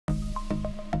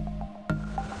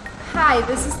Hi,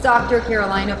 this is Dr.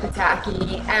 Carillon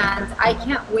Pataky, and I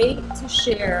can't wait to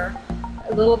share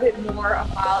a little bit more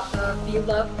about the Be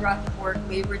Love Breathwork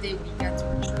Labor Day Weekend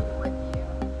Retreat with you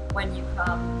when you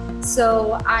come.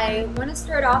 So I want to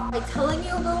start off by telling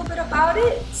you a little bit about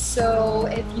it. So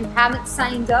if you haven't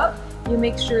signed up, you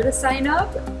make sure to sign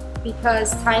up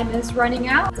because time is running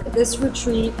out. This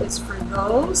retreat is for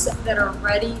those that are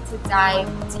ready to dive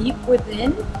deep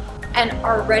within and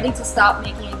are ready to stop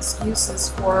making excuses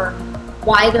for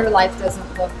why their life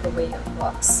doesn't look the way it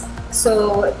looks.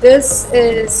 So this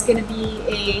is going to be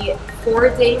a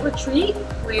 4-day retreat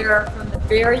where from the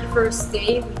very first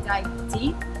day we dive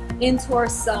deep into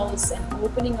ourselves and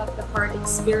opening up the heart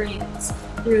experience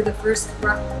through the first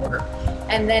breath work.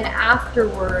 And then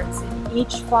afterwards, in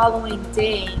each following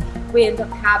day, we end up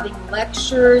having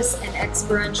lectures and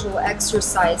experiential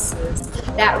exercises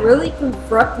that really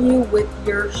confront you with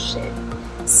your shit.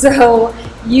 So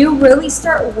you really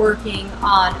start working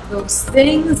on those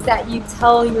things that you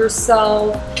tell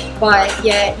yourself, but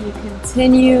yet you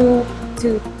continue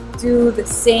to do the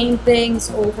same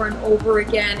things over and over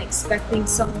again, expecting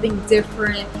something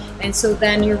different. And so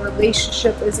then your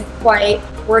relationship isn't quite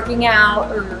working out,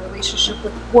 or your relationship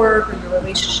with work, or your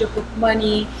relationship with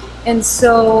money. And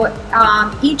so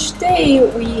each day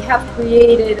we have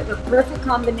created the perfect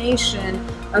combination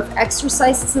of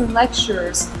exercises and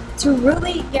lectures to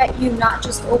really get you not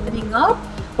just opening up,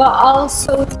 but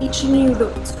also teaching you the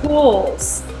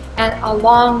tools, and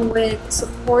along with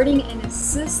supporting and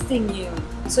assisting you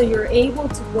so you're able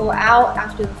to go out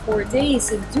after the 4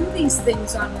 days and do these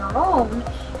things on your own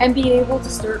and be able to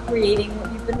start creating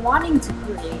what you've been wanting to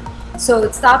create. So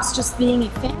it stops just being a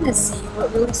fantasy,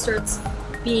 but really starts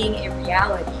being a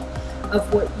reality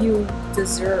of what you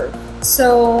deserve.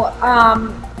 So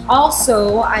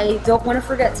also, I don't want to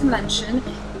forget to mention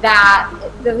that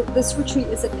this retreat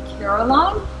is at the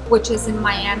Carillon, which is in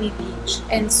Miami Beach.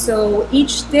 And so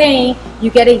each day you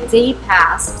get a day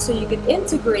pass so you can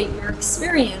integrate your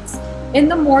experience. In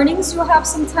the mornings you'll have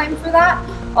some time for that,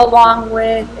 along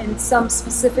with in some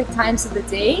specific times of the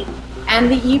day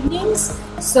and the evenings.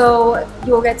 So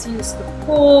you'll get to use the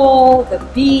pool, the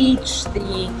beach,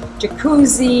 the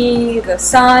jacuzzi, the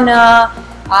sauna,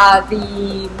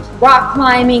 the rock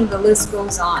climbing, the list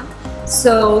goes on.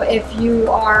 So if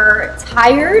you are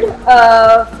tired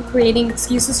of creating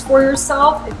excuses for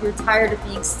yourself, if you're tired of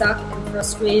being stuck and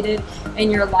frustrated in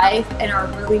your life and are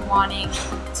really wanting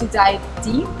to dive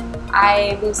deep,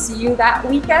 I will see you that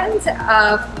weekend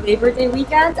of Labor Day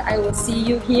weekend. I will see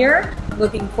you here.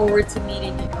 Looking forward to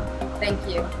meeting you. Thank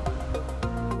you.